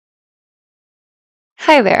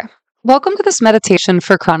Hi there. Welcome to this meditation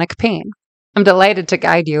for chronic pain. I'm delighted to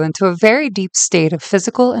guide you into a very deep state of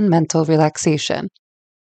physical and mental relaxation.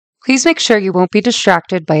 Please make sure you won't be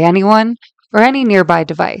distracted by anyone or any nearby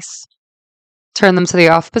device. Turn them to the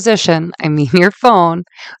off position, I mean your phone,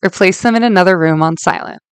 or place them in another room on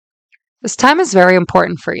silent. This time is very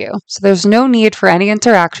important for you, so there's no need for any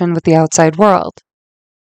interaction with the outside world.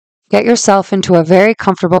 Get yourself into a very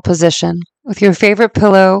comfortable position with your favorite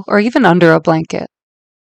pillow or even under a blanket.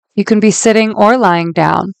 You can be sitting or lying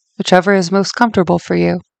down, whichever is most comfortable for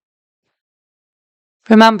you.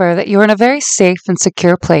 Remember that you're in a very safe and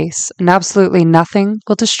secure place, and absolutely nothing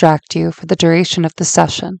will distract you for the duration of the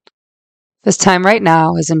session. This time right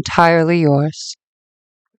now is entirely yours.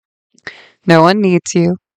 No one needs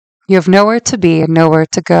you. You have nowhere to be and nowhere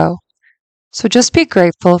to go. So just be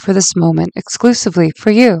grateful for this moment exclusively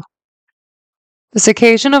for you. This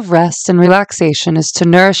occasion of rest and relaxation is to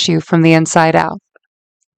nourish you from the inside out.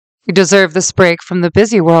 You deserve this break from the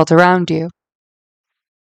busy world around you.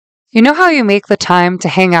 You know how you make the time to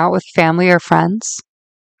hang out with family or friends?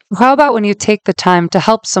 How about when you take the time to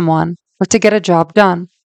help someone or to get a job done?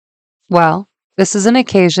 Well, this is an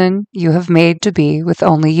occasion you have made to be with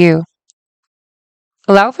only you.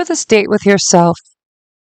 Allow for this date with yourself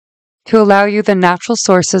to allow you the natural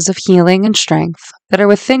sources of healing and strength that are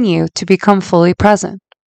within you to become fully present.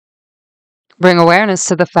 Bring awareness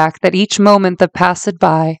to the fact that each moment that passed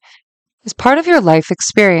by is part of your life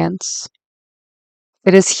experience.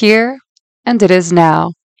 It is here and it is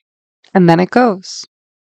now, and then it goes.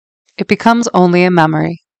 It becomes only a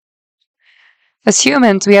memory. As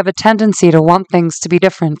humans, we have a tendency to want things to be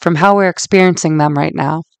different from how we're experiencing them right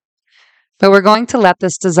now. But we're going to let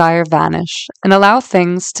this desire vanish and allow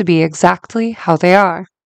things to be exactly how they are.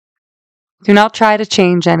 Do not try to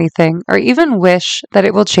change anything or even wish that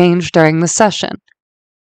it will change during the session.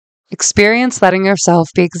 Experience letting yourself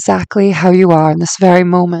be exactly how you are in this very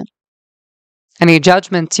moment. Any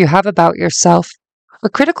judgments you have about yourself or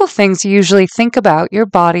critical things you usually think about your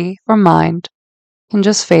body or mind can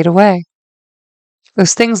just fade away.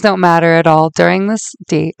 Those things don't matter at all during this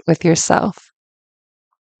date with yourself.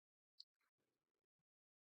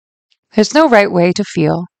 There's no right way to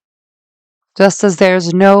feel, just as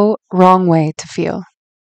there's no wrong way to feel.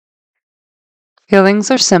 Feelings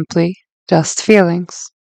are simply just feelings.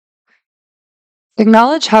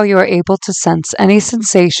 Acknowledge how you are able to sense any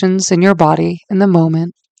sensations in your body in the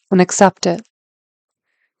moment and accept it.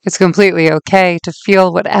 It's completely okay to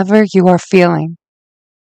feel whatever you are feeling.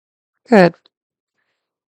 Good.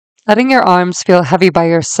 Letting your arms feel heavy by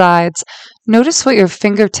your sides, notice what your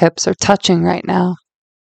fingertips are touching right now.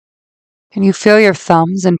 Can you feel your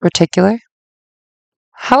thumbs in particular?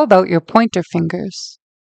 How about your pointer fingers?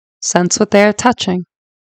 Sense what they are touching.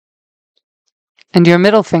 And your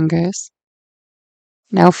middle fingers?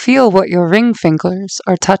 Now feel what your ring fingers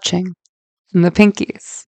are touching, and the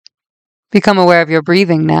pinkies. Become aware of your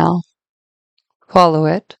breathing now. Follow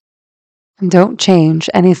it, and don't change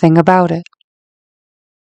anything about it.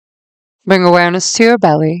 Bring awareness to your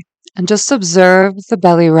belly, and just observe the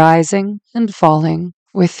belly rising and falling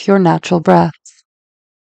with your natural breath.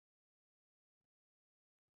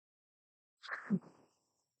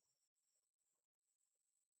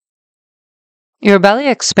 Your belly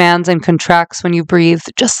expands and contracts when you breathe,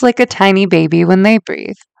 just like a tiny baby when they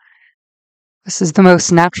breathe. This is the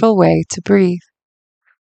most natural way to breathe.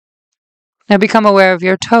 Now become aware of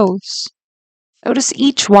your toes. Notice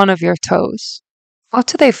each one of your toes. What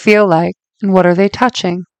do they feel like, and what are they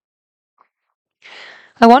touching?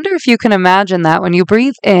 I wonder if you can imagine that when you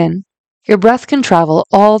breathe in, your breath can travel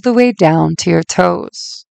all the way down to your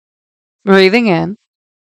toes. Breathing in,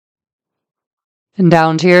 and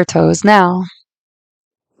down to your toes now.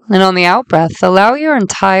 And on the out-breath, allow your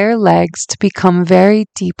entire legs to become very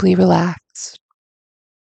deeply relaxed.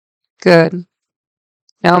 Good.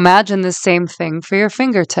 Now imagine the same thing for your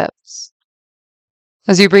fingertips.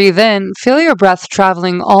 As you breathe in, feel your breath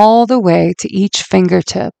traveling all the way to each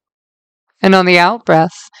fingertip. And on the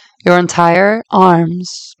out-breath, your entire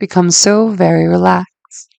arms become so very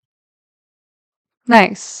relaxed.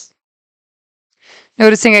 Nice.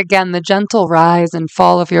 Noticing again the gentle rise and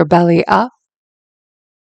fall of your belly up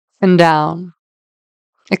and down,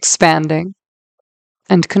 expanding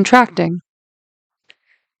and contracting.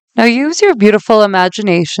 Now use your beautiful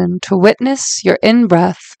imagination to witness your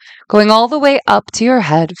in-breath going all the way up to your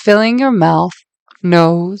head, filling your mouth,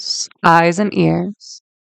 nose, eyes, and ears.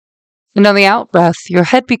 And on the out-breath, your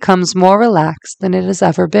head becomes more relaxed than it has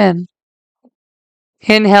ever been.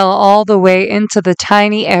 Inhale all the way into the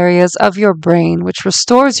tiny areas of your brain, which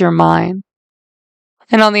restores your mind.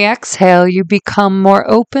 And on the exhale, you become more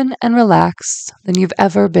open and relaxed than you've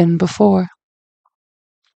ever been before.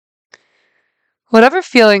 Whatever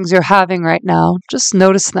feelings you're having right now, just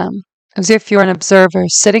notice them, as if you're an observer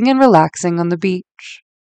sitting and relaxing on the beach,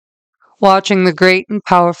 watching the great and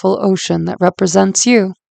powerful ocean that represents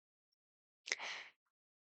you.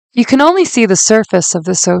 You can only see the surface of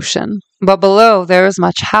this ocean, but below there is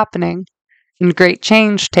much happening and great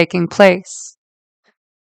change taking place.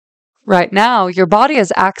 Right now, your body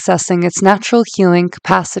is accessing its natural healing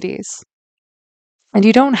capacities, and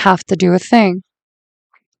you don't have to do a thing.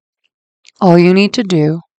 All you need to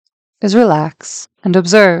do is relax and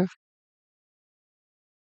observe.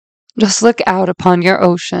 Just look out upon your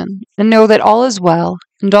ocean and know that all is well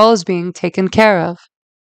and all is being taken care of.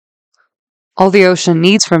 All the ocean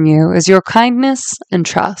needs from you is your kindness and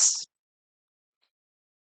trust.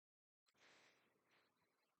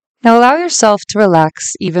 Now allow yourself to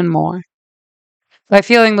relax even more by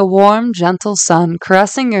feeling the warm, gentle sun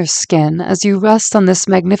caressing your skin as you rest on this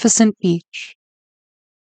magnificent beach.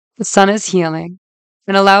 The sun is healing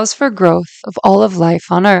and allows for growth of all of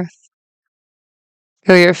life on earth.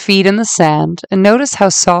 Feel your feet in the sand and notice how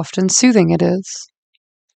soft and soothing it is.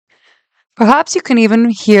 Perhaps you can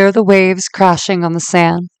even hear the waves crashing on the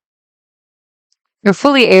sand. You're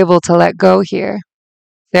fully able to let go here.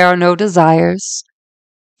 There are no desires,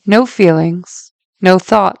 no feelings, no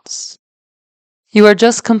thoughts. You are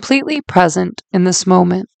just completely present in this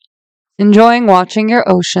moment, enjoying watching your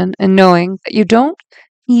ocean and knowing that you don't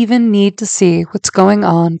even need to see what's going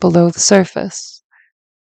on below the surface.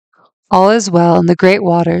 All is well in the great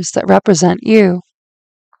waters that represent you.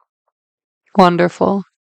 Wonderful.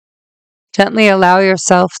 Gently allow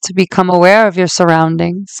yourself to become aware of your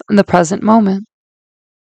surroundings in the present moment.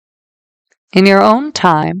 In your own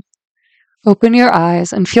time, open your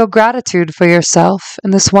eyes and feel gratitude for yourself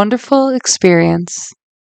and this wonderful experience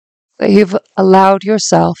that you've allowed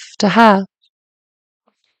yourself to have.